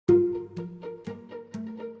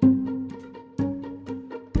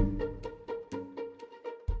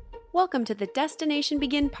Welcome to the Destination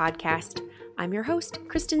Begin podcast. I'm your host,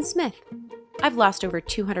 Kristen Smith. I've lost over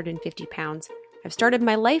 250 pounds. I've started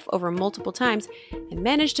my life over multiple times and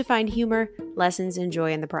managed to find humor, lessons, and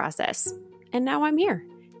joy in the process. And now I'm here,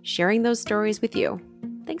 sharing those stories with you.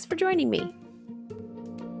 Thanks for joining me.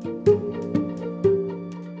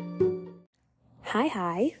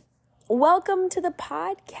 Hi. Welcome to the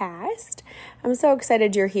podcast. I'm so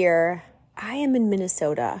excited you're here. I am in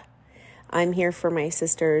Minnesota. I'm here for my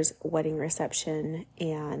sister's wedding reception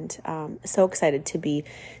and so excited to be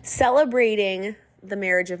celebrating the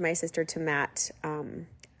marriage of my sister to Matt.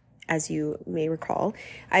 As you may recall,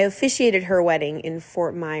 I officiated her wedding in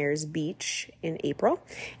Fort Myers Beach in April.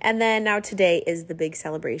 And then now today is the big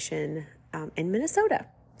celebration in Minnesota.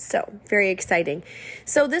 So very exciting.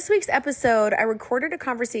 So this week's episode, I recorded a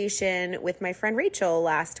conversation with my friend Rachel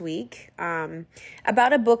last week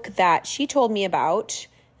about a book that she told me about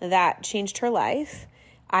that changed her life.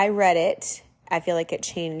 I read it. I feel like it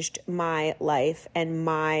changed my life and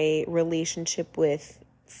my relationship with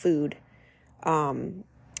food and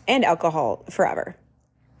alcohol forever.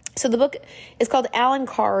 So the book is called Allen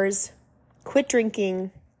Carr's Quit Drinking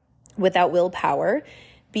Without Willpower,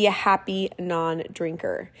 Be a Happy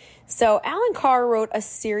Non-Drinker. So Allen Carr wrote a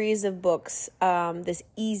series of books, this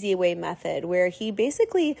EasyWay Method, where he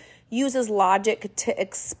basically uses logic to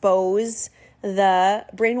expose the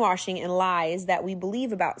brainwashing and lies that we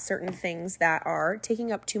believe about certain things that are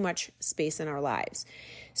taking up too much space in our lives.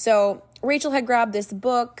 So Rachel had grabbed this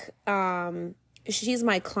book. She's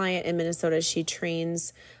my client in Minnesota. She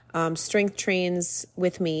trains, strength trains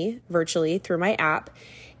with me virtually through my app.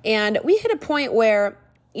 And we hit a point where,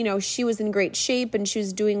 she was in great shape and she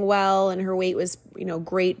was doing well and her weight was,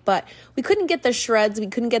 great, but we couldn't get the shreds. We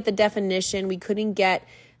couldn't get the definition. We couldn't get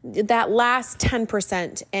that last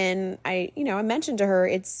 10%. And I mentioned to her,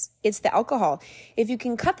 it's the alcohol. If you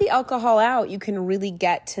can cut the alcohol out, you can really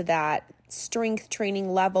get to that strength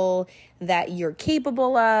training level that you're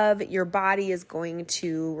capable of. Your body is going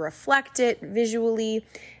to reflect it visually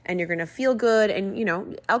and you're going to feel good.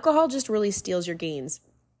 And, alcohol just really steals your gains.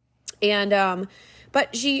 And,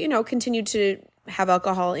 but she, continued to have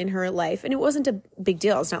alcohol in her life and it wasn't a big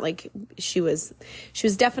deal. It's not like she was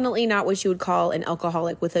definitely not what you would call an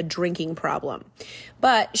alcoholic with a drinking problem,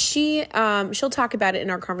 but she'll talk about it in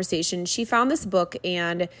our conversation. She found this book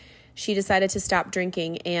and she decided to stop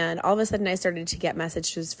drinking. And all of a sudden I started to get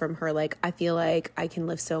messages from her. Like, I feel like I can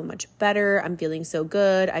live so much better. I'm feeling so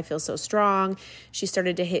good. I feel so strong. She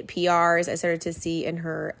started to hit PRs. I started to see in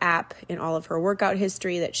her app, in all of her workout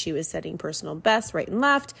history, that she was setting personal bests right and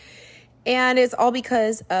left. And it's all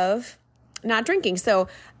because of not drinking. So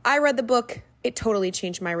I read the book. It totally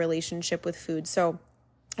changed my relationship with food. So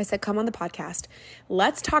I said, come on the podcast.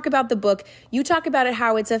 Let's talk about the book. You talk about it,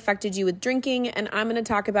 how it's affected you with drinking. And I'm going to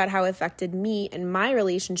talk about how it affected me and my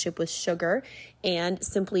relationship with sugar and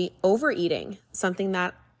simply overeating, something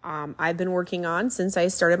that I've been working on since I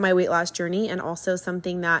started my weight loss journey, and also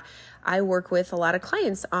something that I work with a lot of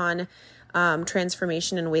clients on,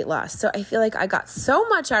 transformation and weight loss. So I feel like I got so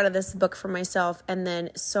much out of this book for myself, and then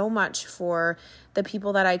so much for the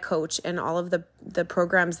people that I coach and all of the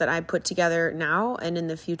programs that I put together now and in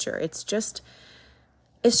the future. It's just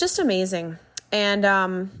amazing.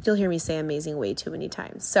 And you'll hear me say amazing way too many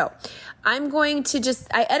times. So I'm going to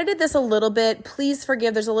I edited this a little bit. Please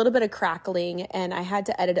forgive, there's a little bit of crackling and I had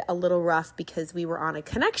to edit it a little rough because we were on a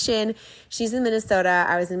connection. She's in Minnesota,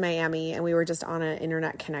 I was in Miami, and we were just on an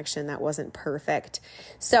internet connection that wasn't perfect.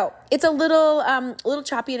 So it's a little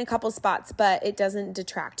choppy in a couple spots, but it doesn't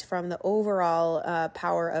detract from the overall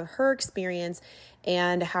power of her experience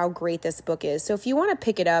and how great this book is. So if you want to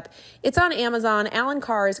pick it up, it's on Amazon. Allen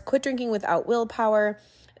Carr's Quit Drinking Without Willpower.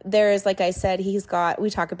 There's, like I said, we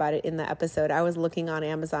talk about it in the episode. I was looking on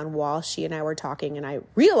Amazon while she and I were talking, and I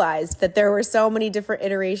realized that there were so many different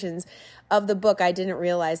iterations of the book. I didn't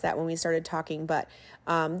realize that when we started talking, but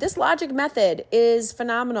this logic method is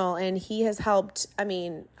phenomenal, and he has helped,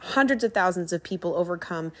 hundreds of thousands of people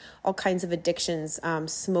overcome all kinds of addictions,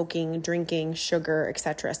 smoking, drinking, sugar,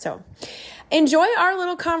 etc. So enjoy our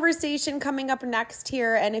little conversation coming up next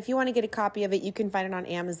here. And if you want to get a copy of it, you can find it on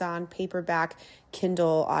Amazon, paperback,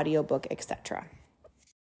 Kindle, audiobook, etc.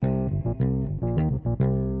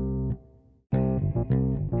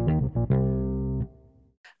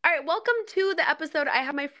 All right, welcome to the episode. I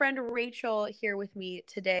have my friend Rachel here with me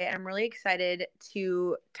today. I'm really excited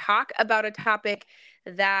to talk about a topic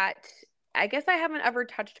that I guess I haven't ever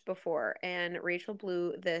touched before. And Rachel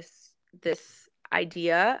blew this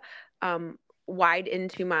idea wide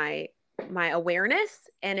into my my awareness,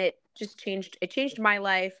 and it changed my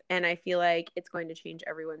life, and I feel like it's going to change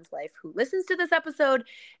everyone's life who listens to this episode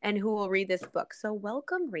and who will read this book. So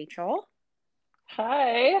welcome, Rachel.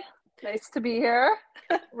 Hi, nice to be here.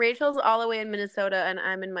 Rachel's all the way in Minnesota and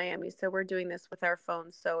I'm in Miami, so we're doing this with our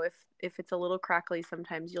phones. So if it's a little crackly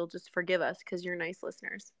sometimes, you'll just forgive us because you're nice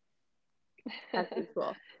listeners. That's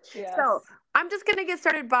cool. Yes. So I'm just gonna get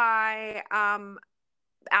started by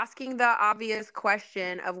asking the obvious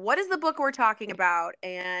question of what is the book we're talking about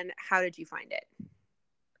and how did you find it?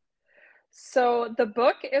 So the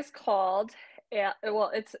book is called,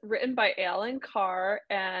 it's written by Allen Carr,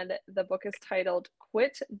 and the book is titled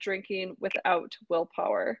Quit Drinking Without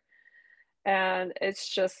Willpower. And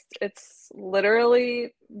it's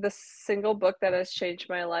literally the single book that has changed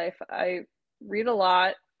my life. I read a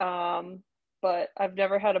lot, but I've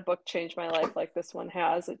never had a book change my life like this one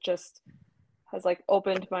has. It just has like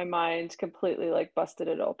opened my mind completely, like busted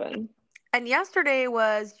it open. And yesterday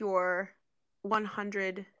was your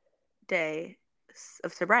 100 day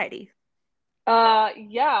of sobriety.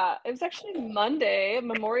 Yeah, it was actually Monday.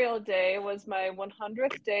 Memorial Day was my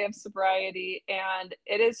 100th day of sobriety, and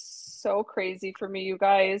it is so crazy for me, you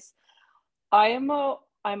guys. I'm a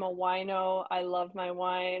wino. I love my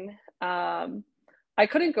wine. I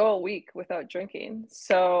couldn't go a week without drinking.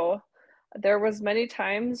 So there was many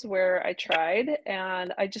times where I tried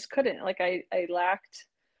and I just couldn't. Like I lacked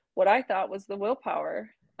what I thought was the willpower.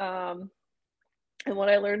 And what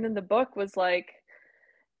I learned in the book was like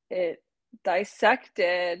it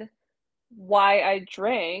dissected why I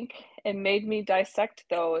drank and made me dissect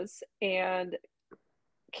those and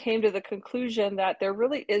came to the conclusion that there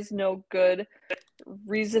really is no good,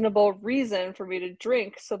 reasonable reason for me to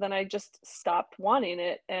drink. So then I just stopped wanting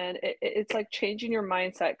it. And it's like changing your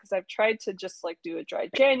mindset, because I've tried to just like do a dry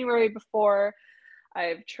January before.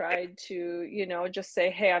 I've tried to, just say,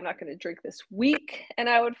 hey, I'm not going to drink this week, and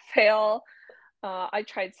I would fail. I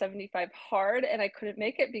tried 75 hard and I couldn't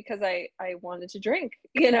make it because I wanted to drink,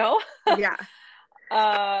 Yeah.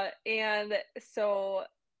 And so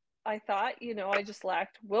I thought, I just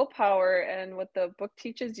lacked willpower. And what the book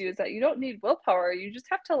teaches you is that you don't need willpower. You just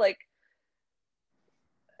have to like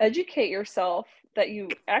educate yourself that you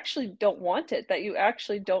actually don't want it, that you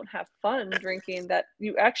actually don't have fun drinking, that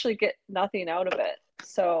you actually get nothing out of it.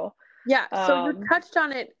 So, yeah. So you touched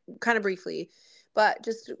on it kind of briefly, but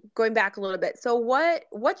just going back a little bit. So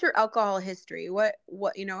what's your alcohol history? What,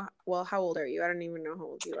 well, how old are you? I don't even know how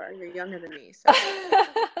old you are. You're younger than me. So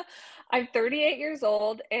I'm 38 years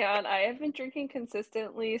old and I have been drinking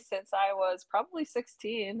consistently since I was probably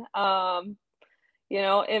 16.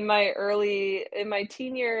 In my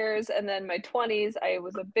teen years and then my 20s, I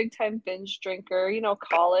was a big time binge drinker,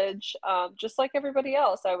 college. Just like everybody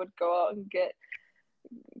else, I would go out and get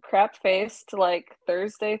crap faced like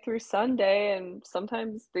Thursday through Sunday and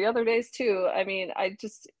sometimes the other days too. I mean, I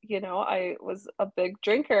just, I was a big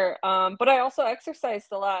drinker. But I also exercised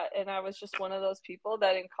a lot, and I was just one of those people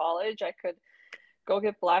that in college I could go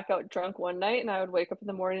get blackout drunk one night and I would wake up in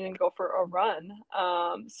the morning and go for a run.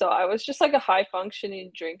 So I was just like a high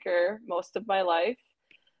functioning drinker most of my life.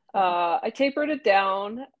 I tapered it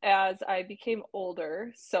down as I became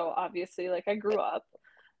older. So obviously, like I grew up.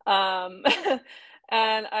 Um,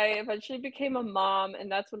 and I eventually became a mom, and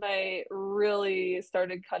that's when I really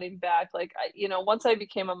started cutting back. Like, once I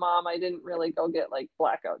became a mom, I didn't really go get like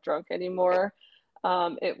blackout drunk anymore.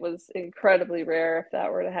 It was incredibly rare if that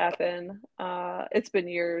were to happen. It's been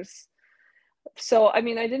years. So, I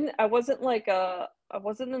mean, I wasn't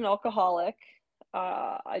an alcoholic.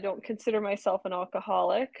 I don't consider myself an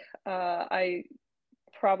alcoholic. I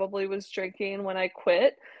probably was drinking when I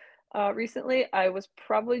quit. Recently, I was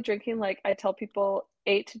probably drinking, like I tell people,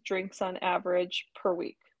 8 drinks on average per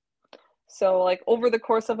week. So, like over the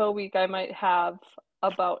course of a week, I might have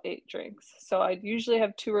about 8 drinks. So I'd usually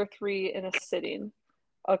have 2 or 3 in a sitting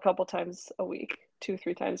a couple times a week, 2,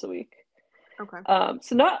 3 times a week. okay.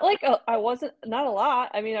 So not like I wasn't not a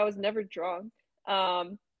lot. I mean, I was never drunk,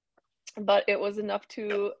 but it was enough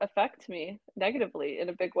to affect me negatively in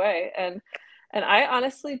a big way. And I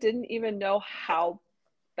honestly didn't even know how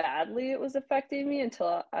badly it was affecting me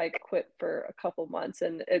until I quit for a couple months,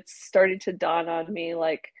 and it's starting to dawn on me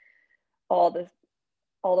like all the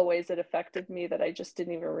ways it affected me that I just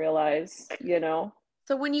didn't even realize.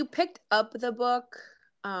 So when you picked up the book,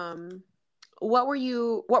 what were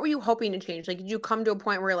you hoping to change? Like, did you come to a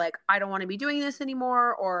point where like, I don't want to be doing this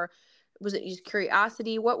anymore? Or was it just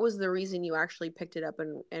curiosity? What was the reason you actually picked it up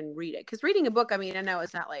and read it? Because reading a book, I mean, I know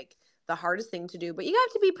it's not like the hardest thing to do, but you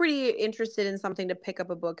have to be pretty interested in something to pick up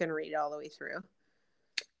a book and read it all the way through.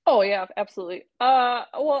 Oh yeah, absolutely.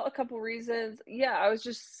 Well, a couple reasons. Yeah, I was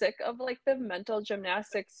just sick of like the mental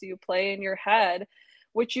gymnastics you play in your head,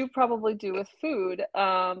 which you probably do with food,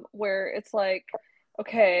 where it's like,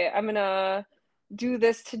 okay, I'm gonna do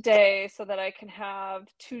this today so that I can have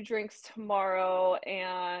two drinks tomorrow,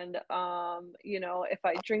 and if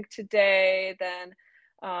I drink today, then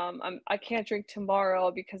I can't drink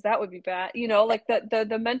tomorrow because that would be bad. Like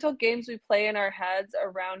the mental games we play in our heads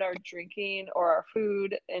around our drinking or our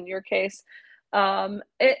food, in your case, um,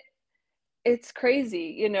 it it's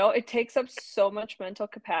crazy. It takes up so much mental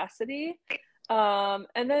capacity. And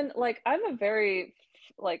then like I'm a very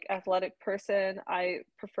like athletic person. I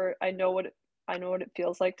know what it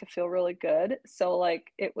feels like to feel really good. So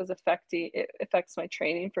like it affects my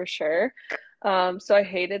training for sure. So I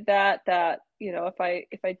hated that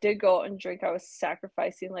if I did go out and drink, I was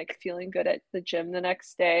sacrificing like feeling good at the gym the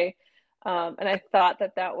next day. And I thought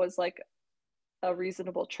that was like a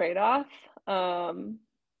reasonable trade-off.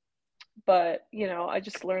 But I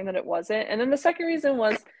just learned that it wasn't. And then the second reason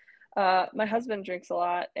was my husband drinks a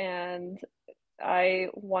lot, and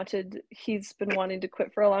he's been wanting to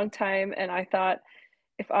quit for a long time, and I thought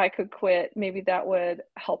if I could quit, maybe that would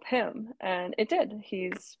help him. And it did.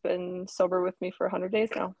 He's been sober with me for 100 days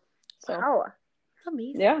now. So, Wow.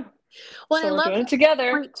 Amazing. yeah. Well, and So I we're love doing it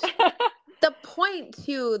together. the point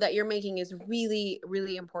too that you're making is really,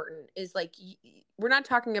 really important. Is like we're not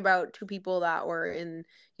talking about two people that were in,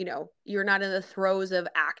 you're not in the throes of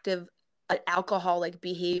active alcoholic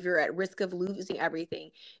behavior at risk of losing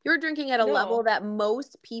everything. You're drinking at a level No. that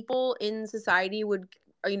most people in society would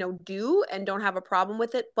do and don't have a problem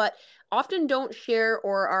with it, but often don't share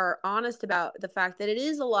or are honest about the fact that it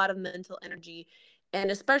is a lot of mental energy. And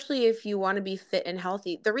especially if you want to be fit and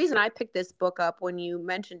healthy. The reason I picked this book up when you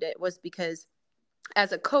mentioned it was because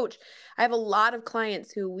as a coach, I have a lot of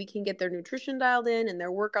clients who we can get their nutrition dialed in and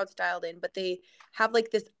their workouts dialed in, but they have like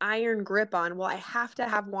this iron grip on, well, I have to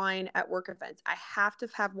have wine at work events. I have to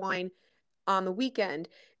have wine on the weekend.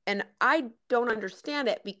 And I don't understand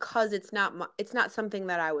it because it's not something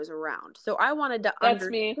that I was around. So I wanted to That's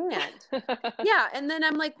me. understand. Yeah. And then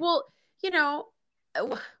I'm like, well, you know,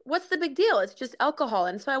 what's the big deal? It's just alcohol.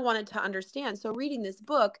 And so I wanted to understand. So reading this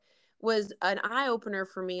book was an eye opener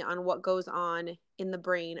for me on what goes on in the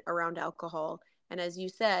brain around alcohol. And as you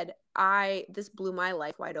said, this blew my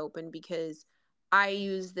life wide open because I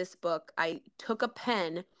used this book. I took a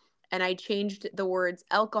pen and I changed the words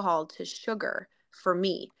alcohol to sugar for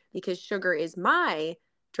me because sugar is my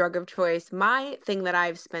drug of choice, my thing that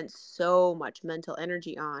I've spent so much mental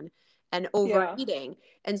energy on and Yeah. overeating.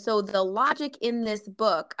 And so the logic in this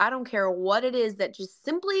book, I don't care what it is that just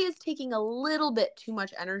simply is taking a little bit too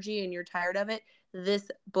much energy and you're tired of it,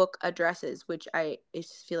 this book addresses, which I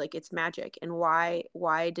just feel like it's magic. And why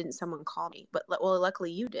didn't someone call me? But well,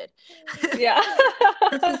 luckily you did. Yeah.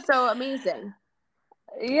 This is so amazing.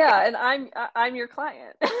 Yeah, and I'm your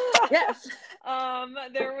client. Yes.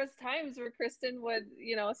 There was times where Kristen would,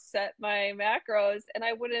 set my macros and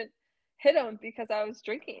I wouldn't hit them because I was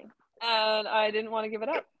drinking and I didn't want to give it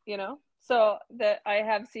up. So that I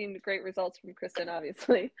have seen great results from Kristen,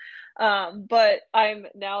 obviously. But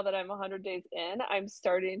now that I'm 100 days in, I'm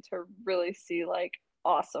starting to really see like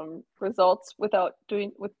awesome results with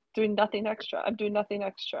doing nothing extra. I'm doing nothing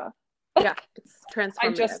extra. Yeah, it's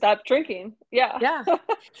I just transformative. stopped drinking. Yeah. Yeah.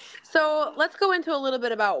 So let's go into a little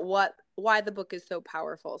bit about why the book is so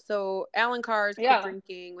powerful. So Allen Carr's Quit Yeah.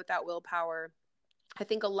 Drinking Without Willpower. I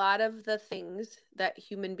think a lot of the things that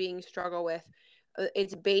human beings struggle with,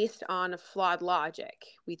 it's based on a flawed logic.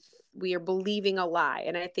 We are believing a lie,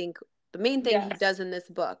 and I think the main thing he Yes. does in this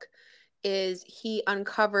book is he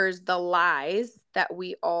uncovers the lies that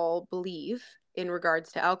we all believe in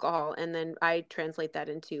regards to alcohol, and then I translate that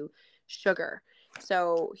into sugar.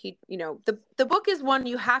 So the book is one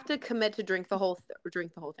you have to commit to drink the whole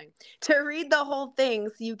thing, to read the whole thing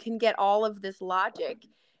so you can get all of this logic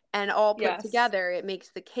and all put Yes. together. It makes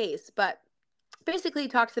the case, but basically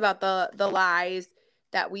talks about the lies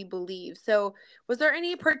that we believe. So was there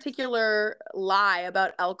any particular lie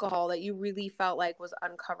about alcohol that you really felt like was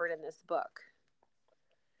uncovered in this book?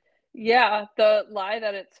 Yeah, the lie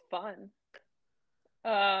that it's fun.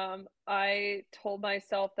 I told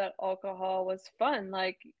myself that alcohol was fun.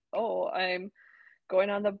 Like, oh, I'm going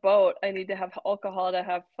on the boat. I need to have alcohol to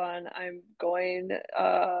have fun. I'm going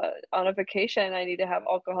on a vacation. I need to have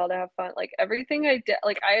alcohol to have fun. Like everything I did,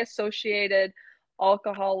 like I associated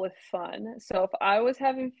alcohol with fun. So if I was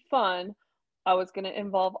having fun, I was going to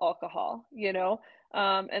involve alcohol.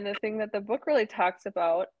 And the thing that the book really talks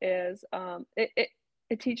about is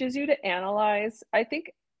it teaches you to analyze. I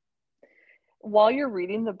think while you're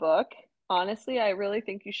reading the book, honestly, I really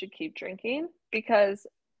think you should keep drinking, because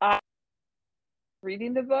I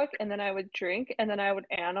reading the book and then I would drink and then I would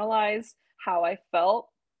analyze how I felt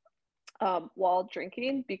while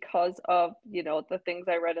drinking because of, the things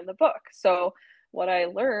I read in the book. So what I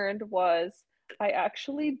learned was I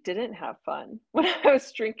actually didn't have fun when I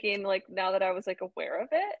was drinking, like now that I was like aware of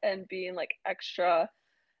it and being like extra,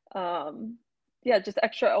 um, yeah, just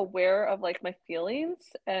extra aware of like my feelings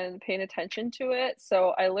and paying attention to it.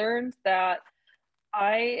 So I learned that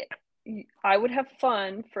I I would have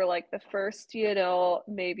fun for like the first,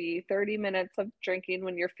 maybe 30 minutes of drinking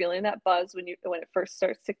when you're feeling that buzz when it first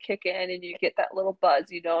starts to kick in and you get that little buzz,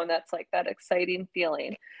 and that's like that exciting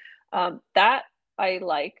feeling. That I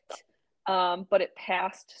liked, but it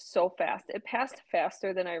passed so fast. It passed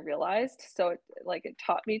faster than I realized. So it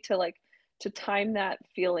taught me to time that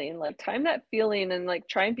feeling and like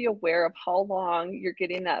try and be aware of how long you're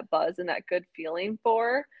getting that buzz and that good feeling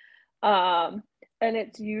for. Um, and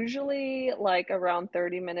it's usually like around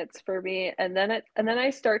 30 minutes for me. And then I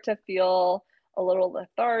start to feel a little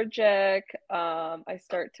lethargic. I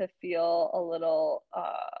start to feel a little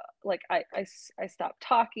like I stop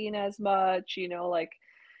talking as much, like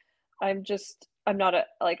I'm not a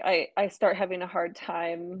like I start having a hard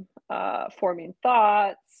time forming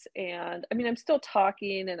thoughts. And I mean, I'm still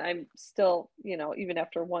talking and I'm still, even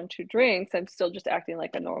after 1, 2 drinks, I'm still just acting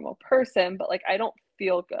like a normal person, but like I don't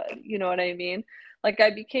feel good. You know what I mean? Like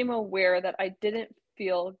I became aware that I didn't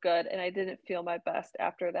feel good and I didn't feel my best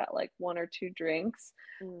after that like 1 or 2 drinks.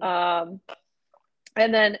 Mm. Um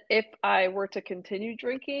and then if I were to continue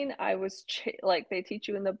drinking, like they teach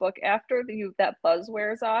you in the book, after that buzz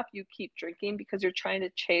wears off, you keep drinking because you're trying to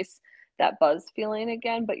chase that buzz feeling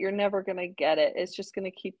again, but you're never going to get it. It's just going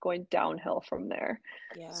to keep going downhill from there.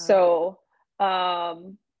 Yeah. So,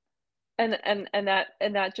 um, and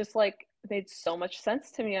that just like made so much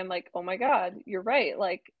sense to me. I'm like, oh my God, you're right.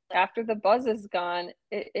 Like after the buzz is gone,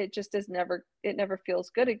 it just it never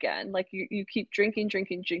feels good again. Like you keep drinking,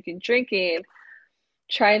 drinking, drinking, drinking,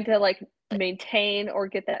 trying to like maintain or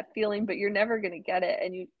get that feeling, but you're never going to get it,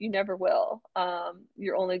 and you never will.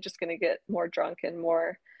 You're only just going to get more drunk and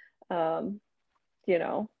more, um, you're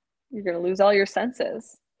going to lose all your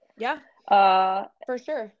senses. Yeah, Uh, for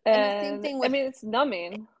sure. And and I mean, it's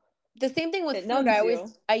numbing. the same thing with It food. numbs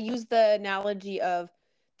you. I use the analogy of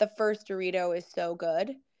the first Dorito is so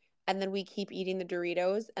good, and then we keep eating the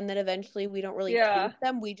Doritos, and then eventually we don't really Yeah. taste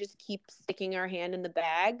them. We just keep sticking our hand in the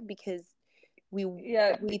bag because we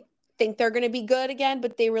Yeah. we think they're going to be good again,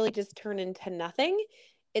 but they really just turn into nothing.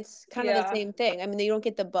 It's kind of the Yeah. same thing. I mean, they don't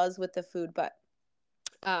get the buzz with the food, but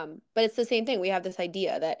it's the same thing. We have this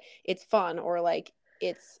idea that it's fun or like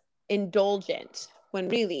it's indulgent when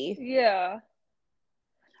really Yeah.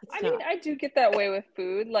 it's I mean, not. I do get that way with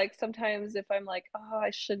food. Like sometimes if I'm like, oh,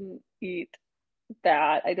 I shouldn't eat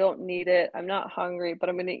that. I don't need it. I'm not hungry, but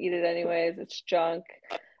I'm going to eat it anyways. It's junk.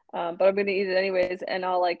 But I'm going to eat it anyways. And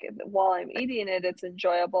I'll like, while I'm eating it, it's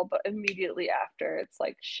enjoyable, but immediately after, it's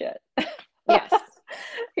like shit. Yes.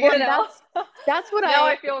 Well, You know? that's what Now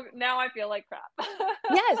I feel like crap.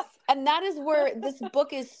 yes, and that is where this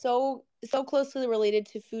book is so closely related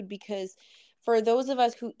to food, because for those of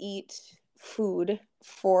us who eat food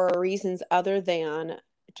for reasons other than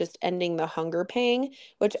just ending the hunger pang,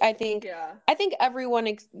 which Yeah. I think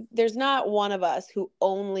everyone there's not one of us who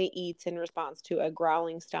only eats in response to a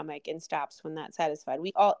growling stomach and stops when that's satisfied.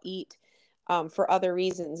 We all eat for other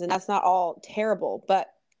reasons, and that's not all terrible, but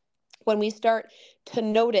when we start to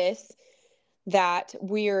notice that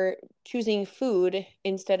we're choosing food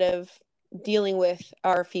instead of dealing with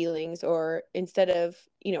our feelings, or instead of,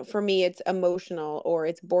 for me, it's emotional, or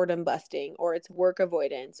it's boredom busting, or it's work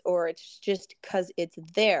avoidance, or it's just because it's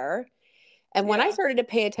there. And when I Yeah. started to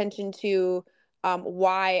pay attention to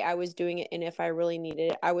why I was doing it and if I really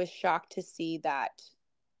needed it, I was shocked to see that,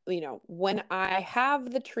 when I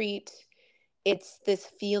have the treat, it's this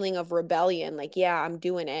feeling of rebellion, like, yeah, I'm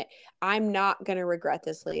doing it. I'm not going to regret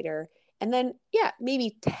this later. And then, yeah,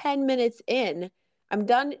 maybe 10 minutes in, I'm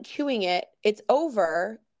done chewing it. It's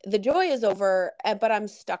over. The joy is over, but I'm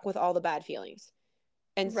stuck with all the bad feelings.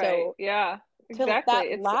 And Right. so, Yeah. to Exactly. that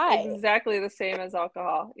It's lie, exactly the same as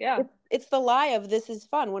alcohol. Yeah. it's the lie of this is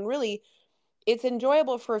fun, when really it's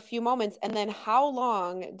enjoyable for a few moments. And then how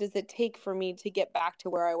long does it take for me to get back to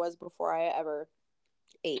where I was before I ever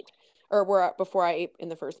ate, or were before I ate in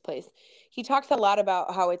the first place? He talks a lot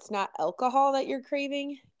about how it's not alcohol that you're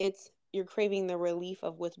craving, it's you're craving the relief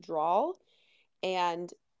of withdrawal.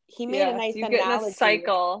 And he made a Yes. nice You get in a analogy with,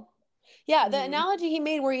 cycle. yeah, the Hmm. analogy he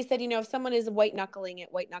made where he said, if someone is white knuckling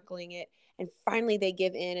it, and finally they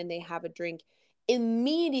give in and they have a drink,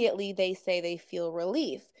 immediately they say they feel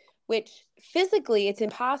relief, which physically it's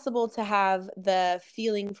impossible to have the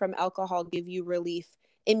feeling from alcohol give you relief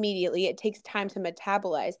immediately. It takes time to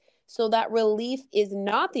metabolize. So that relief is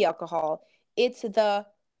not the alcohol. It's the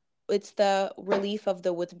relief of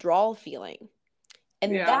the withdrawal feeling.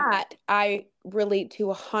 And Yeah. that I relate to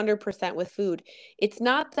 100% with food. It's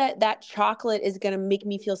not that chocolate is going to make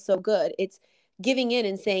me feel so good. It's giving in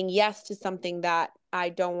and saying yes to something that I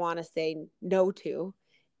don't want to say no to.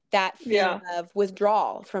 That feeling Yeah. of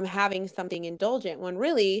withdrawal from having something indulgent, when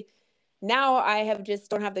really now I have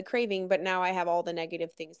just don't have the craving, but now I have all the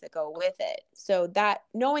negative things that go with it. So that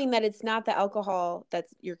knowing that it's not the alcohol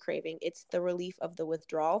that's you're craving, it's the relief of the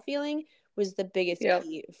withdrawal feeling was the biggest Yep.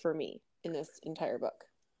 key for me in this entire book.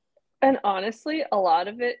 And honestly, a lot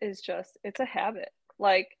of it is just it's a habit.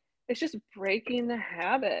 Like it's just breaking the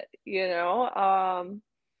habit, you know?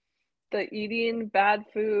 The eating bad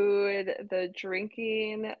food, the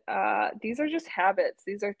drinking, these are just habits.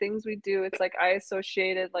 These are things we do. It's like I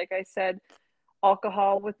associated, like I said,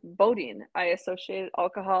 alcohol with boating. I associated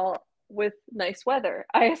alcohol with nice weather.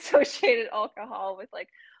 I associated alcohol with like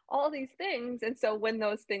all these things. And so when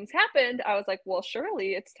those things happened, I was like, well,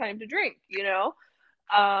 surely it's time to drink, you know?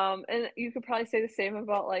 And you could probably say the same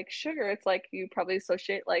about like sugar. It's like you probably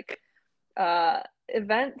associate like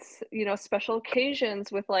events, you know, special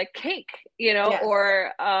occasions with like cake, you know, Yes,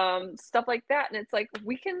 or stuff like that. And it's like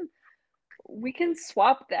we can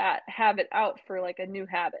swap that habit out for like a new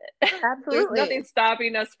habit. There's nothing absolutely.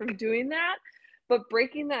 stopping us from doing that, but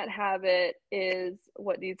breaking that habit is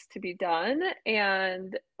what needs to be done.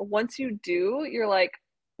 And once you do, you're like,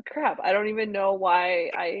 crap, I don't even know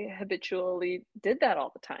why I habitually did that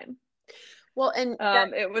all the time. Well, and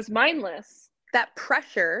It was mindless. that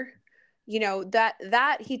pressure,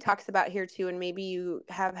 that he talks about here too, and maybe you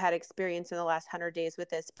have had experience in the last 100 days with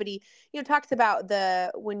this, but he, talks about the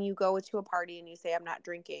when you go to a party and you say I'm not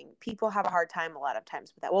drinking, people have a hard time a lot of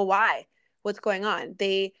times with that. Well, why? What's going on?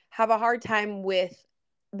 They have a hard time with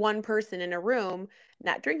one person in a room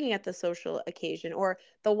not drinking at the social occasion, or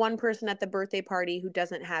the one person at the birthday party who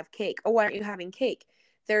doesn't have cake. Oh, why aren't you having cake?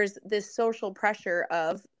 There's this social pressure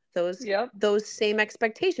of those Yep. those same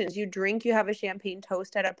expectations. You drink, you have a champagne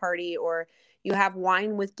toast at a party, or you have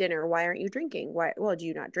wine with dinner. Why aren't you drinking? Why? Well, do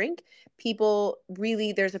you not drink? People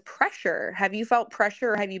really, there's a pressure. Have you felt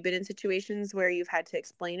pressure, or have you been in situations where you've had to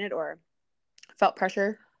explain it or felt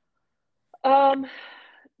pressure? Um,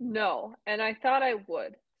 no, and I thought I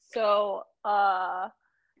would. So, I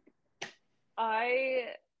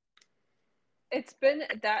it's been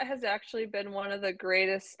that has actually been one of the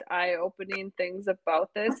greatest eye-opening things about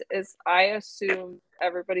this is I assumed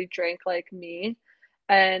everybody drank like me,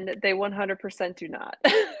 and they 100% do not.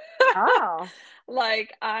 Oh,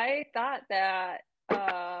 Like, I thought that,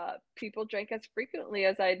 people drank as frequently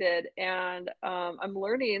as I did, and, I'm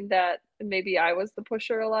learning that maybe I was the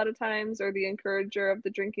pusher a lot of times or the encourager of the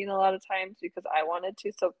drinking a lot of times because I wanted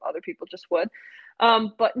to, so other people just would.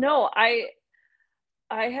 But no, I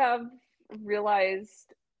have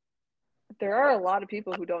realized there are a lot of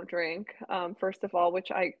people who don't drink, first of all, which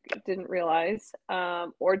I didn't realize,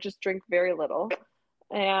 or just drink very little.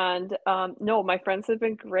 And no, my friends have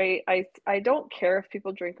been great. I don't care if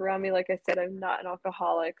people drink around me. Like I said, I'm not an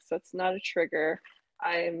alcoholic, so it's not a trigger.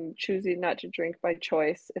 I'm choosing not to drink by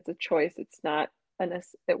choice. It's a choice. It's not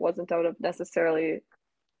it wasn't out of necessarily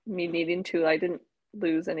me needing to. I didn't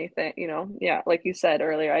lose anything, you know. Yeah, like you said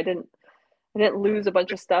earlier, I didn't lose a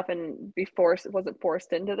bunch of stuff and be forced, wasn't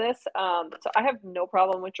forced into this. So I have no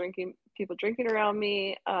problem with people drinking around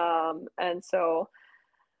me. And so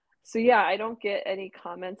yeah, I don't get any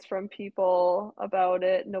comments from people about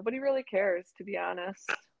it. Nobody really cares, to be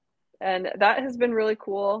honest. And that has been really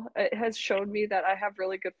cool. It has showed me that I have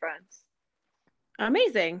really good friends.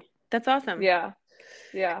 amazing. That's awesome. Yeah.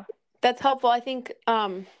 Yeah. That's helpful. I think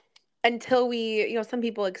until we, some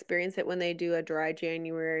people experience it when they do a dry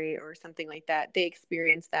January or something like that. They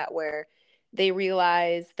experience that where they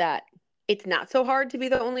realize that it's not so hard to be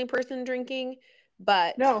the only person drinking,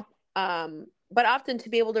 but No. but often to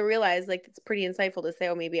be able to realize, like, it's pretty insightful to say,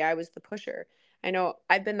 oh, maybe I was the pusher. I know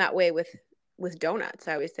I've been that way with donuts.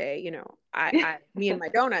 I always say, me and my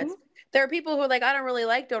donuts. There are people who are like, I don't really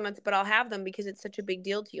like donuts, but I'll have them because it's such a big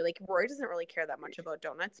deal to you. Like Roy doesn't really care that much about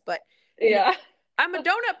donuts, but Yeah. I'm a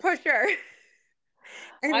donut pusher.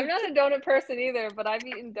 I'm And not a donut person either, but I've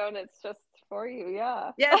eaten donuts just for you.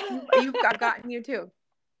 Yeah. yes, I've gotten you too.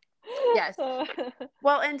 Yes.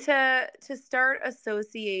 Well, and to start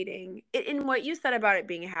associating in what you said about it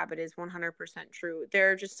being a habit is 100% true.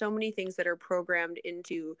 There are just so many things that are programmed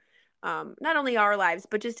into not only our lives,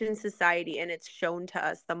 but just in society, and it's shown to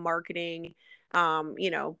us the marketing,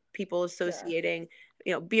 people Yeah. associating.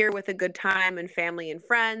 beer with a good time and family and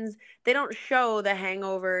friends. They don't show the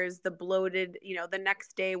hangovers, the bloated, the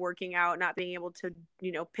next day working out, not being able to,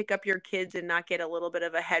 pick up your kids and not get a little bit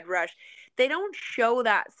of a head rush. They don't show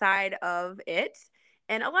that side of it.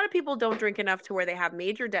 And a lot of people don't drink enough to where they have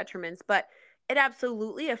major detriments, but it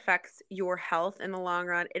absolutely affects your health in the long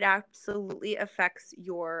run. It absolutely affects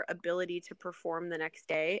your ability to perform the next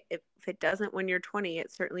day. If it doesn't when you're 20,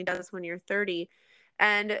 it certainly does when you're 30.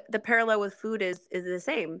 And the parallel with food is the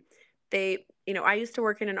same. I used to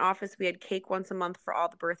work in an office. We had cake once a month for all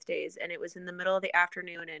the birthdays, and it was in the middle of the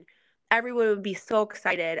afternoon, and everyone would be so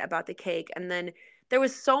excited about the cake. And then there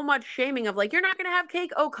was so much shaming of like, you're not going to have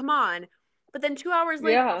cake? Oh, come on. But then 2 hours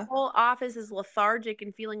later, the Yeah. whole office is lethargic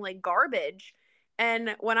and feeling like garbage.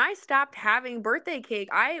 And when I stopped having birthday cake,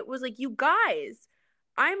 I was like, you guys,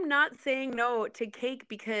 I'm not saying no to cake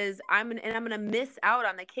because I'm going to miss out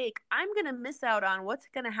on the cake. I'm going to miss out on what's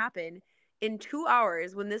going to happen in 2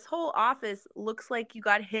 hours when this whole office looks like you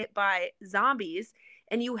got hit by zombies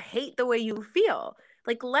and you hate the way you feel.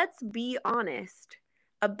 Like, let's be honest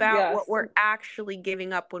about what Yes. we're actually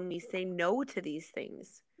giving up when we say no to these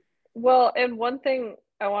things. Well, and one thing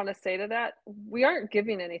I want to say to that, we aren't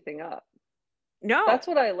giving anything up. No. That's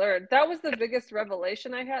what I learned. That was the biggest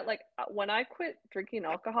revelation I had. Like when I quit drinking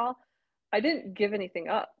alcohol, I didn't give anything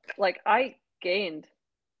up. Like I gained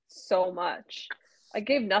so much. I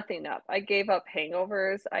gave nothing up. I gave up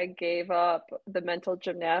hangovers. I gave up the mental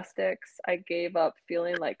gymnastics. I gave up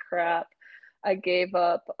feeling like crap. I gave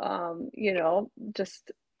up,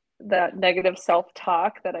 just that negative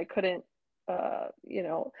self-talk that I couldn't, uh, you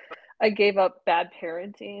know, I gave up bad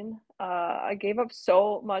parenting. I gave up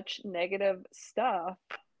so much negative stuff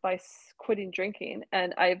by quitting drinking,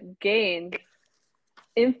 and I've gained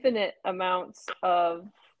infinite amounts of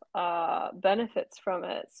benefits from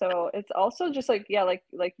it. So it's also just like, yeah, like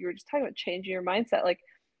you were just talking about changing your mindset. Like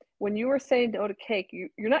when you were saying no to cake,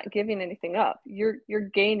 you're not giving anything up. You're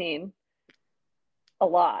gaining a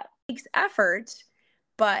lot. It takes effort,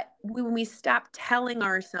 but when we stop telling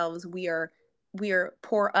ourselves we are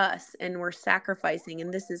poor us and we're sacrificing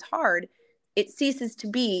and this is hard, it ceases to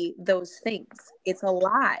be those things. It's a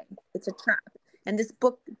lie. It's a trap. And this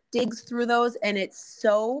book digs through those, and it's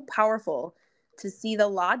so powerful to see the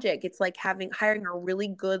logic. It's like hiring a really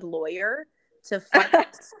good lawyer to fight a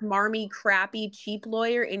smarmy, crappy, cheap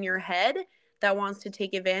lawyer in your head that wants to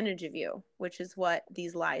take advantage of you, which is what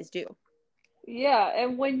these lies do. Yeah,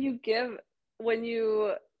 and when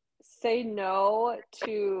you say no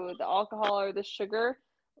to the alcohol or the sugar,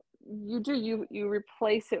 you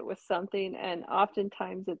replace it with something, and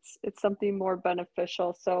oftentimes it's something more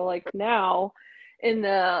beneficial. So like now in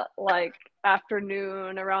the like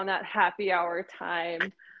afternoon around that happy hour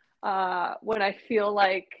time, when I feel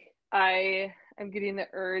like I am getting the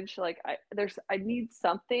urge, like I need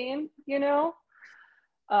something,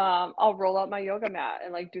 I'll roll out my yoga mat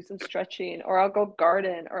and like do some stretching, or I'll go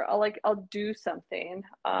garden, or I'll do something.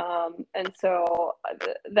 And so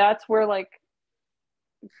that's where like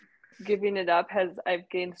giving it up I've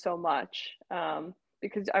gained so much,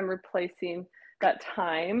 because I'm replacing that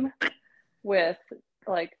time with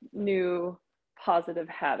like new positive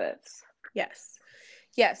habits. Yes.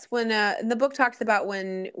 Yes, when the book talks about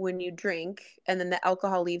when you drink and then the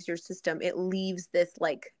alcohol leaves your system, it leaves this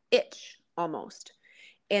like itch almost.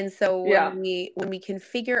 And so Yeah. when we can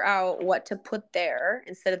figure out what to put there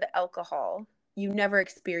instead of the alcohol, you never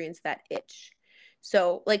experience that itch.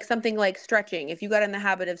 So like something like stretching, if you got in the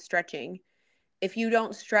habit of stretching, if you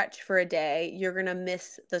don't stretch for a day, you're going to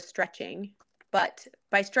miss the stretching. But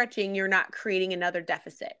by stretching, you're not creating another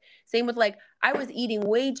deficit. Same with like, I was eating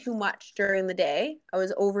way too much during the day. I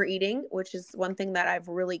was overeating, which is one thing that I've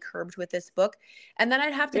really curbed with this book. And then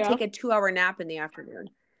I'd have to Yeah. take a 2-hour nap in the afternoon.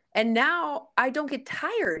 And now I don't get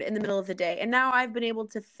tired in the middle of the day. And now I've been able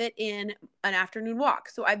to fit in an afternoon walk.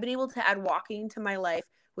 So I've been able to add walking to my life,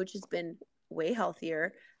 which has been way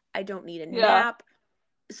healthier. I don't need a Yeah. nap.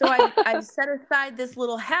 So I've set aside this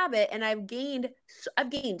little habit, and I've gained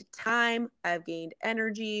time, I've gained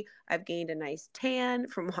energy, I've gained a nice tan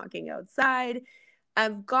from walking outside.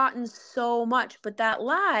 I've gotten so much, but that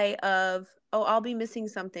lie of, oh, I'll be missing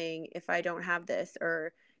something if I don't have this,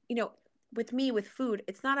 or with me with food,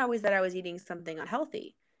 it's not always that I was eating something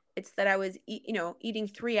unhealthy. It's that I was eating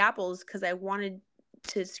 3 apples cuz I wanted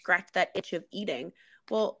to scratch that itch of eating.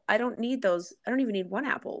 Well, I don't need those. I don't even need 1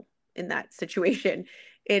 apple in that situation.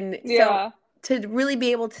 And so Yeah. to really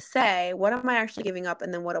be able to say, what am I actually giving up?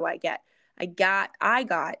 And then what do I get? I got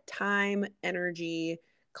time, energy,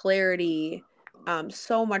 clarity,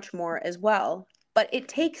 so much more as well. But it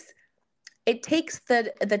takes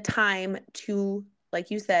the time to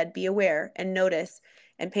like you said, be aware and notice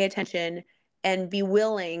and pay attention and be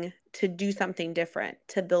willing to do something different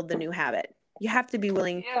to build the new habit. You have to be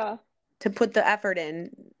willing Yeah. to put the effort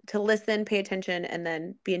in, to listen, pay attention, and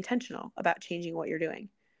then be intentional about changing what you're doing.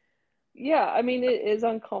 Yeah, I mean, it is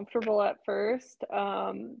uncomfortable at first.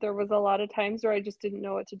 There was a lot of times where I just didn't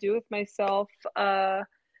know what to do with myself.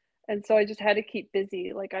 And so I just had to keep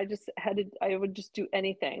busy. Like I would just do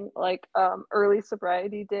anything. Like early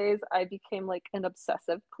sobriety days, I became like an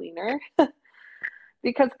obsessive cleaner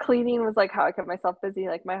because cleaning was like how I kept myself busy.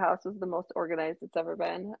 Like my house was the most organized it's ever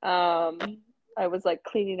been. I was like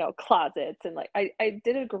cleaning out closets and like I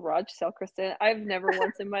did a garage sale, Kristen. I've never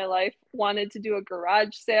once in my life wanted to do a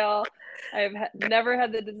garage sale. I've never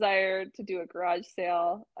had the desire to do a garage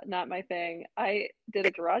sale. Not my thing. I did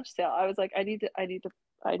a garage sale. I was like, I need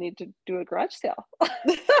to do a garage sale.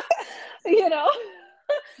 You know?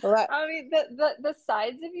 Well, I mean, the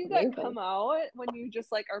sides of you that amazing. come out when you just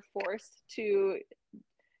like are forced to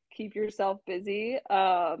keep yourself busy.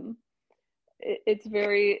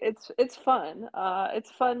 It's fun.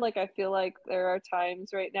 It's fun. Like I feel like there are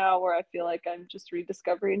times right now where I feel like I'm just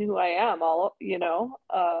rediscovering who I am.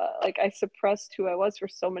 Like I suppressed who I was for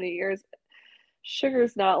so many years.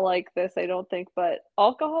 Sugar's not like this, I don't think, but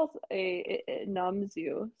it numbs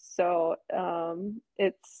you. So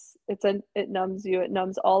it numbs you. It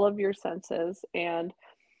numbs all of your senses, and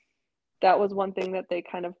that was one thing that they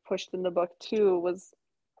kind of pushed in the book too. Was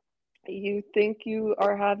you think you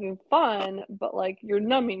are having fun, but like you're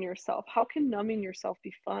numbing yourself. How can numbing yourself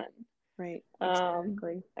be fun? Right.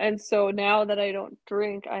 Exactly. And so now that I don't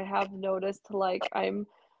drink, I have noticed like I'm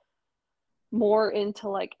more into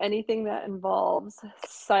like anything that involves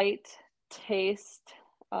sight, taste,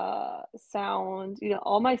 sound,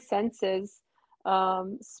 all my senses,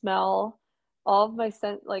 smell, all of my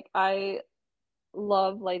like I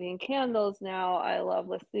love lighting candles now. I love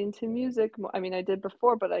listening to music. I mean, I did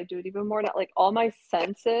before, but I do it even more now. Like all my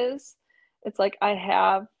senses, it's like I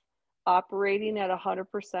have operating at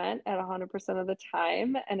 100% at 100% of the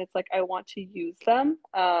time, and it's like I want to use them.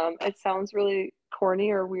 It sounds really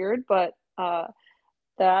corny or weird, but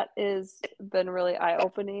that has been really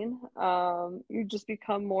eye-opening. You just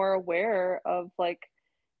become more aware of like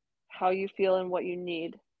how you feel and what you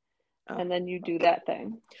need, and then you do that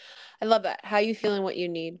thing. I love that. How you feel and what you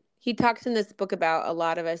need. He talks in this book about a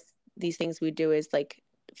lot of us, these things we do is like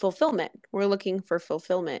fulfillment. We're looking for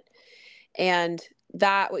fulfillment. And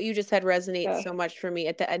that, what you just said resonates Yes. so much for me.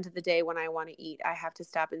 At the end of the day, when I want to eat, I have to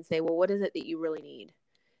stop and say, well, what is it that you really need?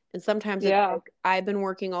 And sometimes it's Yeah. like, I've been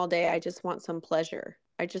working all day. I just want some pleasure.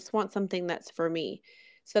 I just want something that's for me.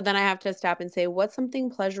 So then I have to stop and say, what's something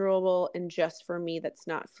pleasurable and just for me that's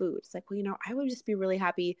not food? It's like, well, I would just be really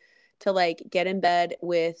happy to like get in bed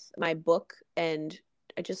with my book and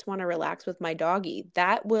I just want to relax with my doggy.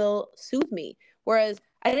 That will soothe me. Whereas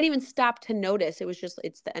I didn't even stop to notice. It was just,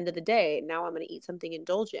 it's the end of the day. Now I'm going to eat something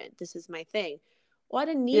indulgent. This is my thing. Well, I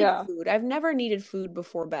didn't need Yeah. food. I've never needed food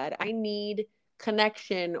before bed. I need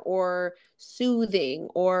connection or soothing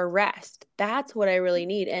or rest. That's what I really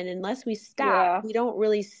need. And unless we stop, Yeah. we don't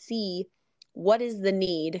really see what is the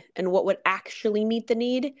need and what would actually meet the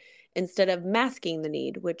need instead of masking the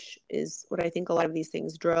need, which is what I think a lot of these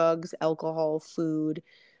things, drugs, alcohol, food,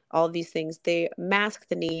 all of these things, they mask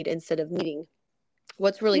the need instead of meeting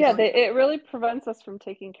what's really Yeah, going on. it really prevents us from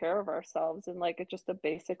taking care of ourselves in like just a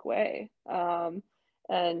basic way.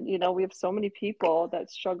 And we have so many people that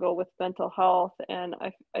struggle with mental health, and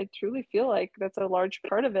I truly feel like that's a large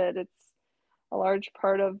part of it. It's a large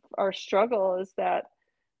part of our struggle is that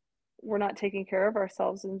we're not taking care of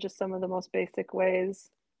ourselves in just some of the most basic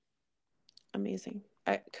ways. Amazing.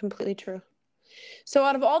 Completely true. So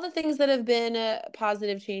out of all the things that have been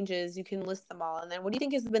positive changes, you can list them all. And then what do you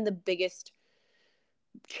think has been the biggest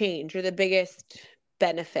change or the biggest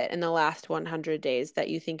benefit in the last 100 days that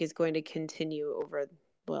you think is going to continue over,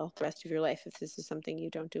 well, the rest of your life if this is something you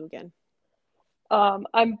don't do again?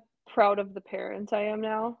 I'm proud of the parent I am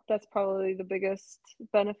now. That's probably the biggest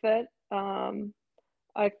benefit.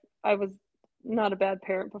 I I was not a bad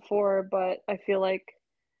parent before, but I feel like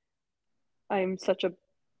I'm such a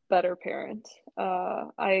better parent.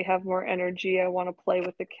 I have more energy. I want to play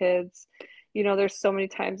with the kids. There's so many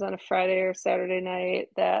times on a Friday or Saturday night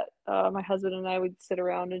that my husband and I would sit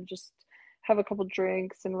around and just have a couple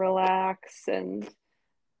drinks and relax, and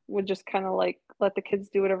would just kind of like let the kids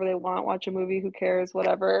do whatever they want, watch a movie, who cares,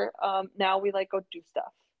 whatever. Now we like go do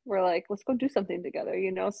stuff. We're like, let's go do something together.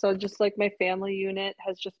 So just like my family unit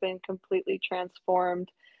has just been completely transformed,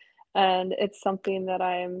 and it's something that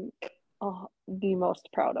I'm the most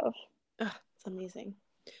proud of. Oh, it's amazing.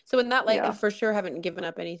 So in that light, you Yeah. for sure haven't given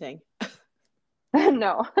up anything.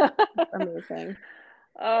 No. Amazing.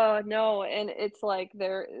 Oh no, and it's like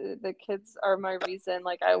the kids are my reason.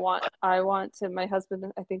 Like I want to, my husband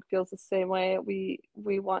I think feels the same way. We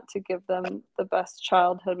want to give them the best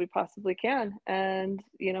childhood we possibly can. And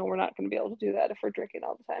we're not going to be able to do that if we're drinking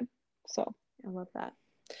all the time. So I love that.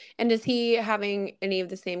 And is he having any of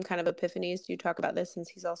the same kind of epiphanies? Do you talk about this since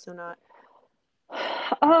he's also not?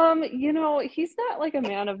 he's not like a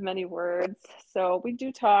man of many words. So we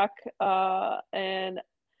do talk, and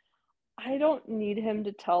I don't need him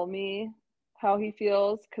to tell me how he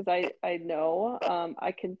feels because I know.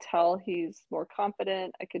 I can tell he's more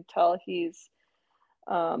confident. I can tell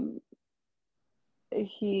um,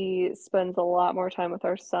 he spends a lot more time with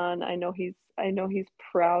our son. I know he's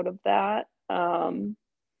proud of that.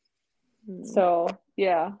 So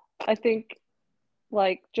yeah, I think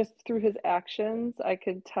like just through his actions, I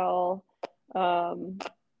could tell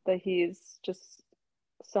that he's just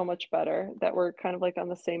so much better, that we're kind of like on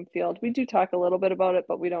the same field. We do talk a little bit about it,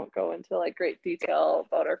 but we don't go into like great detail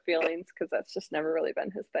about our feelings because that's just never really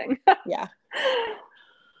been his thing. Yeah.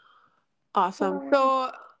 Awesome.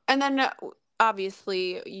 So, and then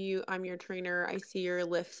obviously I'm your trainer. I see your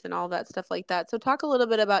lifts and all that stuff like that. So talk a little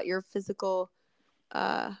bit about your physical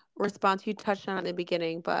response. You touched on it in the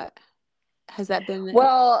beginning, but has that been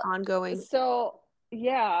Well, ongoing? so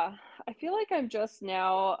yeah, I feel like I'm just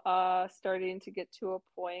now starting to get to a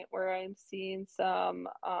point where I'm seeing some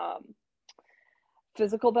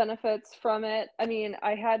physical benefits from it. I mean,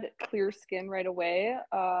 I had clear skin right away.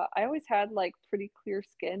 I always had like pretty clear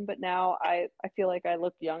skin, but now I feel like I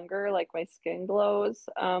look younger, like my skin glows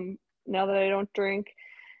now that I don't drink.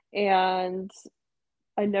 And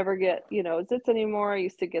I never get, zits anymore. I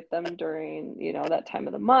used to get them during, that time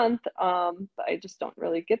of the month. But I just don't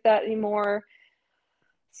really get that anymore.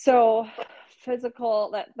 So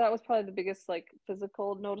physical, that was probably the biggest like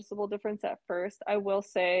physical noticeable difference at first. I will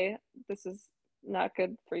say this is not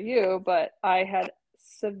good for you, but I had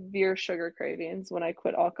severe sugar cravings when I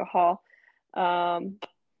quit alcohol. Um,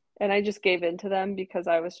 and I just gave in to them because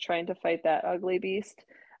I was trying to fight that ugly beast.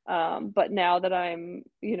 But now that I'm,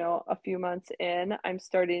 a few months in, I'm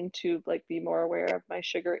starting to like be more aware of my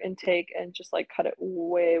sugar intake and just like cut it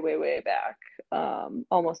way, way, way back,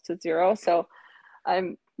 almost to zero. So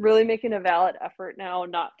I'm really making a valid effort now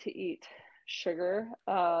not to eat sugar.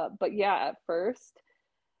 But yeah, at first,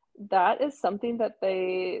 that is something that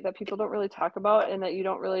people don't really talk about and that you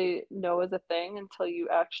don't really know is a thing until you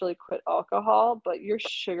actually quit alcohol. But your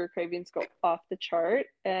sugar cravings go off the chart.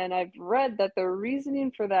 And I've read that the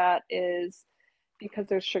reasoning for that is because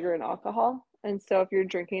there's sugar in alcohol. And so if you're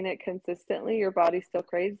drinking it consistently, your body still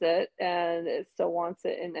craves it and it still wants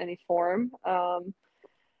it in any form.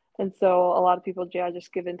 And so a lot of people, yeah,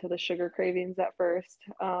 just give into the sugar cravings at first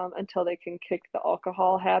until they can kick the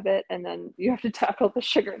alcohol habit, and then you have to tackle the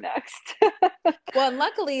sugar next. Well, and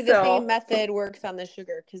luckily the same So, method works on the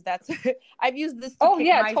sugar because that's I've used this to oh kick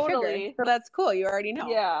yeah, my sugar. totally. So that's cool. You already know.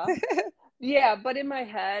 Yeah. Yeah, but in my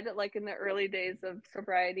head, like in the early days of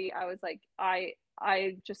sobriety, I was like, I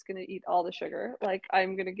just gonna eat all the sugar. Like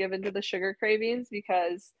I'm gonna give into the sugar cravings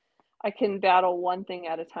because I can battle one thing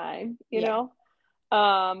at a time, you Yeah. know?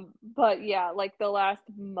 But yeah, like the last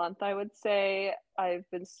month, I would say I've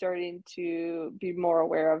been starting to be more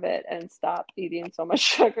aware of it and stop eating so much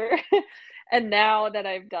sugar. And now that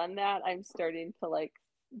I've done that, I'm starting to like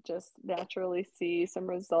just naturally see some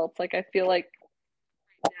results. Like I feel like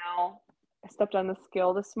now I stepped on the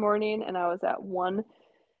scale this morning and I was at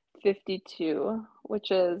 152,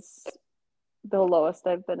 which is the lowest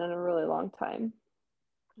I've been in a really long time.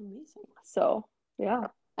 Amazing. So, yeah.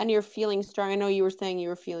 And you're feeling strong. I know you were saying you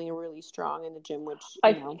were feeling really strong in the gym, which,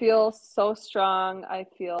 I feel so strong. I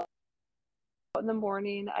feel in the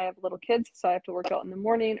morning. I have little kids, so I have to work out in the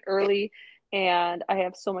morning early, and I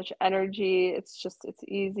have so much energy. It's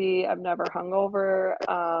easy. I'm never hungover.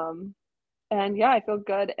 And yeah, I feel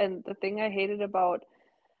good. And the thing I hated about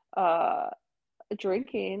uh,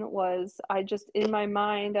 drinking was I just, in my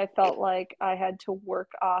mind, I felt like I had to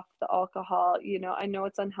work off the alcohol. I know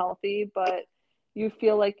it's unhealthy, but you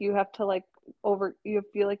feel like you have to you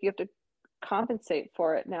feel like you have to compensate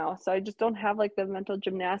for it now. So I just don't have like the mental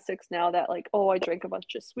gymnastics now that like, oh, I drank a bunch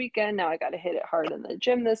this weekend. Now I got to hit it hard in the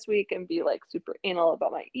gym this week and be like super anal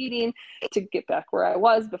about my eating to get back where I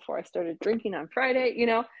was before I started drinking on Friday.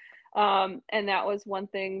 And that was one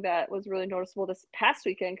thing that was really noticeable this past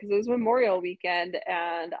weekend because it was Memorial Weekend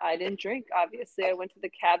and I didn't drink. Obviously, I went to the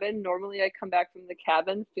cabin. Normally, I come back from the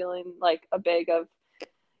cabin feeling like a bag of,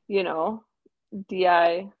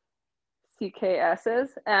 DICKSs.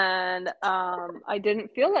 And I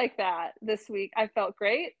didn't feel like that this week. I felt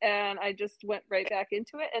great and I just went right back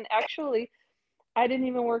into it. And actually, I didn't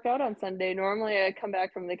even work out on Sunday. Normally I come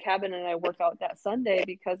back from the cabin and I work out that Sunday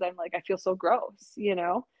because I'm like, I feel so gross, you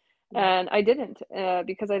know? And I didn't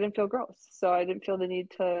because I didn't feel gross. So I didn't feel the need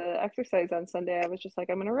to exercise on Sunday. I was just like,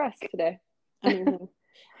 I'm going to rest today. Amazing.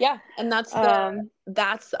 Yeah. And that's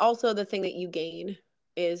also the thing that you gain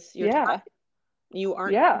is your time. You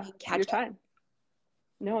aren't playing catch your up. time.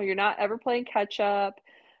 No, you're not ever playing catch up.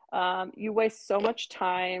 You waste so much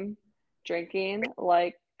time drinking.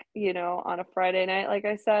 Like, you know, on a Friday night, like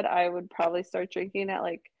I said, I would probably start drinking at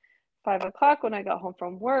like 5 o'clock when I got home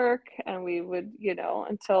from work, and we would, you know,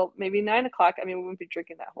 until maybe 9 o'clock. I mean, we wouldn't be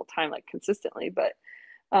drinking that whole time, like consistently, but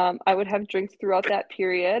I would have drinks throughout that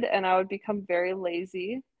period, and I would become very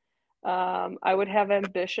lazy. I would have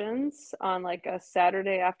ambitions on like a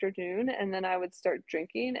Saturday afternoon, and then I would start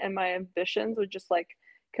drinking, and my ambitions would just like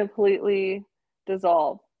completely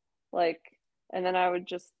dissolve. Like, and then I would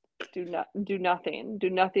just do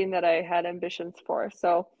nothing that I had ambitions for.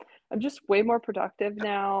 So I'm just way more productive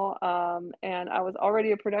now. And I was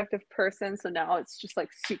already a productive person, so now it's just like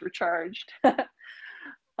supercharged. But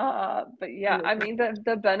yeah, I mean,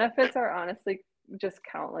 the benefits are honestly just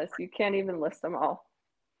countless. You can't even list them all.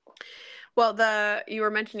 Well, you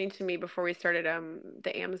were mentioning to me before we started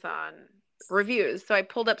the Amazon reviews. So I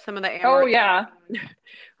pulled up some of the Amazon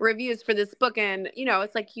reviews for this book, and you know,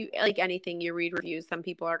 it's like anything, you read reviews, some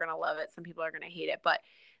people are going to love it, some people are going to hate it, but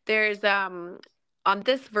there's on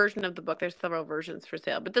this version of the book, there's several versions for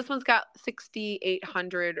sale, but this one's got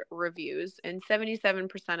 6,800 reviews, and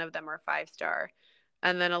 77% of them are 5-star,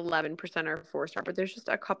 and then 11% are 4-star, but there's just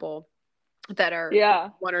a couple that are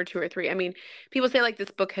 1 or 2 or 3. I mean, people say like, this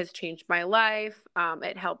book has changed my life.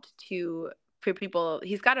 It helped for people.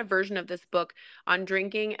 He's got a version of this book on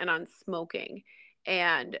drinking and on smoking,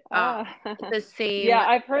 and the same. Yeah,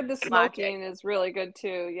 I've heard the smoking is really good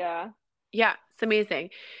too. Yeah, it's amazing.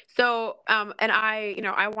 So, and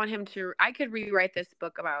I want him to. I could rewrite this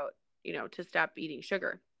book about, to stop eating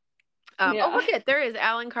sugar. Oh, look it. There is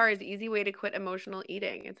Allen Carr's Easy Way to Quit Emotional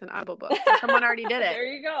Eating. It's an Audible book. So someone already did it. There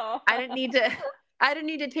you go. I didn't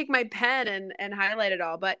need to take my pen and highlight it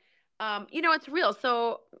all, but it's real.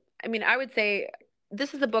 So, I mean, I would say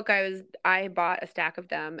this is a book I bought a stack of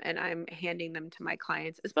them, and I'm handing them to my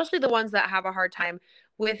clients, especially the ones that have a hard time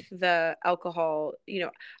with the alcohol.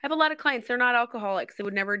 I have a lot of clients, they're not alcoholics. They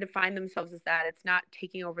would never define themselves as that. It's not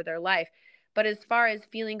taking over their life. But as far as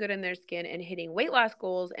feeling good in their skin and hitting weight loss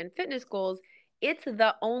goals and fitness goals, it's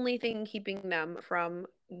the only thing keeping them from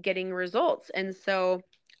getting results. And so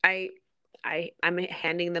I'm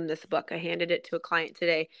handing them this book. I handed it to a client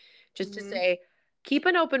today just to say, keep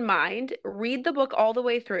an open mind, read the book all the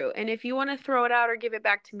way through. And if you want to throw it out or give it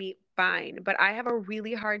back to me, fine. But I have a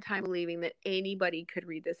really hard time believing that anybody could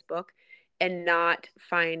read this book and not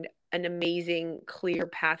find an amazing, clear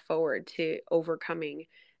path forward to overcoming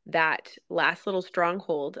that last little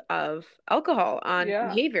stronghold of alcohol on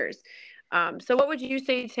behaviors. So what would you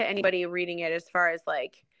say to anybody reading it as far as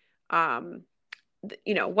like,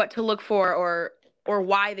 what to look for or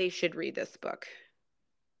why they should read this book?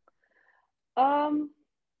 I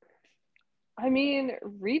mean,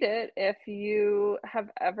 read it if you have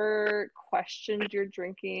ever questioned your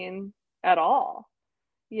drinking at all,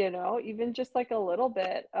 even just like a little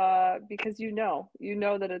bit, because you know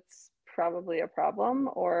that it's probably a problem,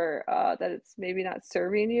 or that it's maybe not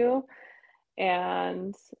serving you.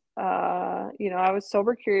 And I was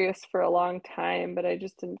sober curious for a long time, but I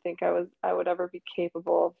just didn't think I would ever be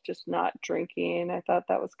capable of just not drinking. I thought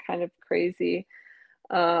that was kind of crazy.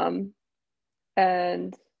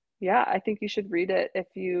 And yeah, I think you should read it if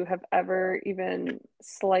you have ever even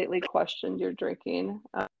slightly questioned your drinking,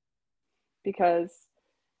 because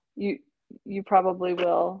you probably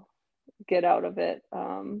will get out of it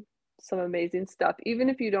some amazing stuff. Even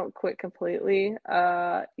if you don't quit completely,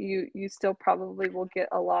 you still probably will get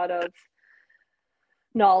a lot of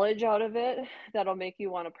knowledge out of it that'll make you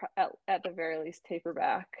want to at the very least taper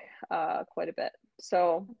back quite a bit.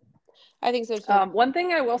 So I think so too. One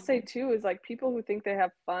thing I will say too is like, people who think they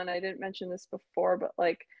have fun, I didn't mention this before, but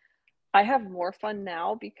like, I have more fun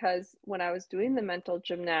now because when I was doing the mental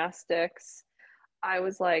gymnastics, I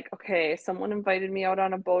was like, okay, someone invited me out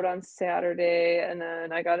on a boat on Saturday, and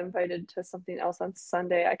then I got invited to something else on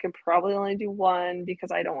Sunday. I can probably only do one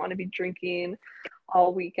because I don't want to be drinking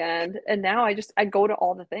all weekend. And now I go to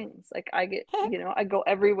all the things. Like I get, I go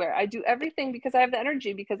everywhere. I do everything because I have the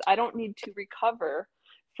energy, because I don't need to recover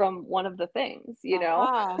from one of the things,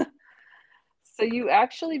 So you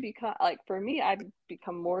actually become, like, for me, I've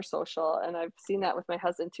become more social, and I've seen that with my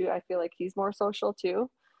husband too. I feel like he's more social too,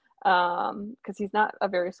 because he's not a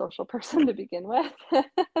very social person to begin with.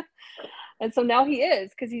 And so now he is,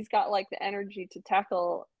 because he's got like the energy to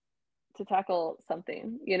tackle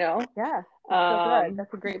something, you know? Yeah. That's so good.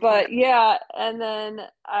 That's a great point. But yeah, and then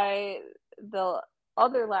the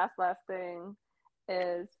other last thing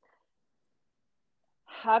is,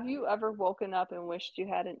 have you ever woken up and wished you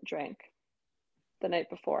hadn't drank the night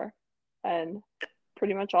before? And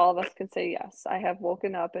pretty much all of us can say yes. I have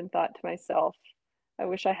woken up and thought to myself, I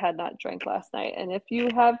wish I had not drank last night. And if you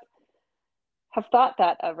have thought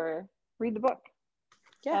that ever, read the book.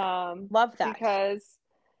 Yeah. Love that. Because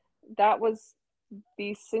that was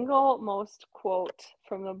the single most quote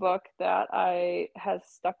from the book that has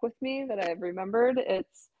stuck with me, that I've remembered.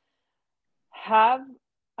 It's, I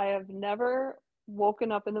have never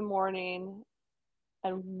woken up in the morning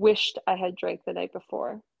and wished I had drank the night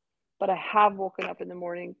before, but I have woken up in the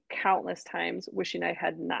morning countless times wishing I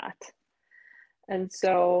had not. And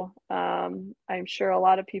so I'm sure a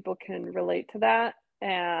lot of people can relate to that,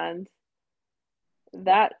 and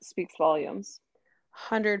that speaks volumes.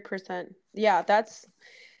 100%. Yeah, that's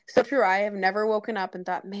so true. I have never woken up and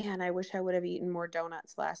thought, man, I wish I would have eaten more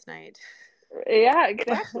donuts last night. Yeah,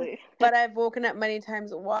 exactly. But I've woken up many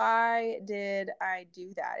times. Why did I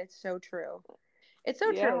do that? It's so true. It's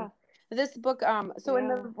so true. This book,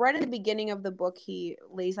 right in the beginning of the book, he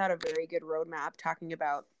lays out a very good roadmap talking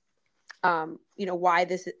about, why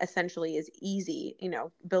this essentially is easy,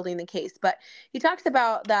 building the case. But he talks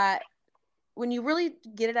about that when you really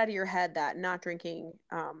get it out of your head that not drinking,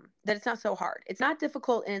 that it's not so hard. It's not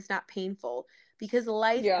difficult and it's not painful, because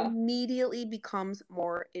life immediately becomes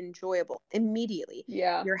more enjoyable. Immediately.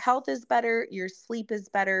 Yeah. Your health is better. Your sleep is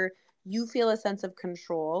better. You feel a sense of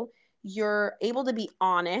control. You're able to be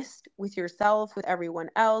honest with yourself, with everyone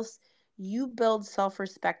else. You build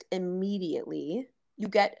self-respect immediately. You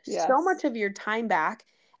get so much of your time back.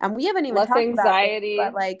 And we haven't even less talked anxiety. about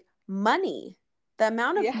this, but like money. The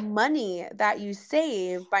amount of money that you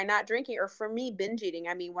save by not drinking, or for me, binge eating.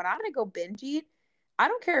 I mean, when I'm going to go binge eat, I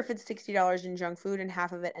don't care if it's $60 in junk food and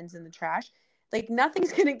half of it ends in the trash. Like,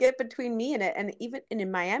 nothing's going to get between me and it. And even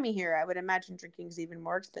in Miami here, I would imagine drinking is even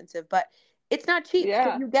more expensive, but it's not cheap.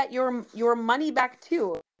 So you get your money back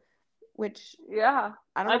too, which I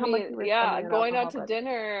don't know how much you were spending on going alcohol, out to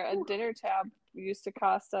dinner, a dinner tab used to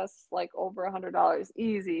cost us like over $100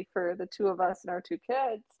 easy for the two of us and our two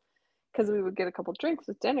kids, because we would get a couple drinks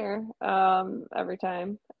with dinner every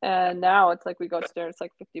time. And now it's like we go to dinner, it's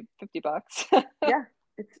like $50. Yeah,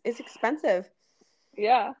 it's expensive.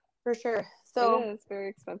 Yeah, for sure. So it is very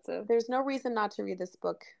expensive. There's no reason not to read this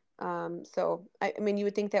book. So I mean, you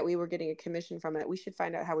would think that we were getting a commission from it. We should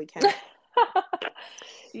find out how we can.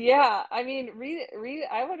 Yeah, I mean, read.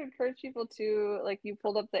 I would encourage people to, like, you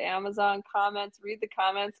pulled up the Amazon comments, read the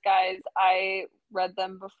comments, guys. I read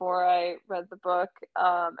them before I read the book,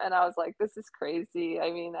 and I was like, this is crazy.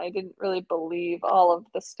 I mean, I didn't really believe all of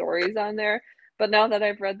the stories on there, but now that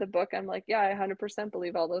I've read the book, I'm like, yeah, I 100%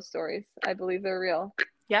 believe all those stories. I believe they're real.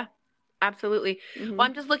 Yeah, absolutely. Mm-hmm. Well,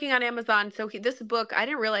 I'm just looking on Amazon. So this book, I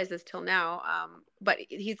didn't realize this till now, but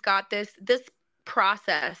he's got this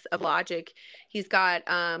process of logic. He's got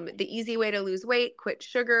the easy way to lose weight: quit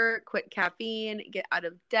sugar, quit caffeine, get out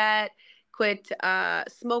of debt, quit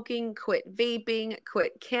smoking, quit vaping,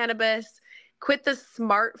 quit cannabis, quit the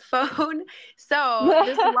smartphone. So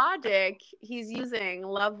this logic he's using,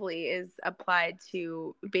 lovely, is applied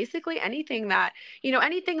to basically anything that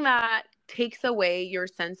takes away your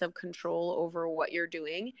sense of control over what you're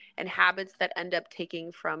doing, and habits that end up taking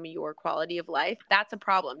from your quality of life. That's a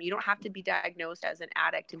problem. You don't have to be diagnosed as an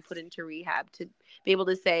addict and put into rehab to be able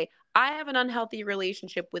to say, I have an unhealthy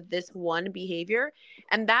relationship with this one behavior.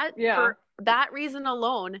 And that, for that reason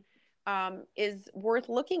alone, is worth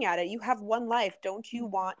looking at it. You have one life. Don't you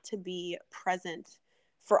want to be present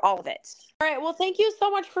for all of it? All right. Well, thank you so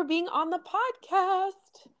much for being on the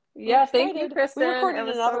podcast. Yeah, thank you, Kristen. We recorded it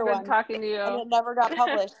was another so good one talking to you. and it never got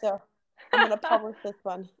published, so I'm going to publish this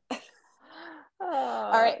one.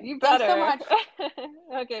 All right. You better. Thanks so much.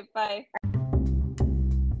 Okay, bye.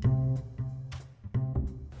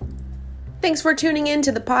 Thanks for tuning in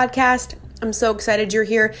to the podcast. I'm so excited you're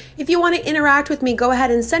here. If you want to interact with me, go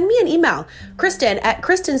ahead and send me an email,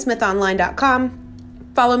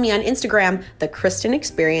 Kristen@KristenSmithOnline.com. Follow me on Instagram, The Kristen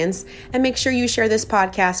Experience, and make sure you share this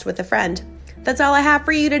podcast with a friend. That's all I have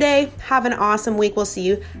for you today. Have an awesome week. We'll see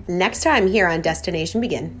you next time here on Destination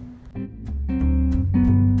Begin.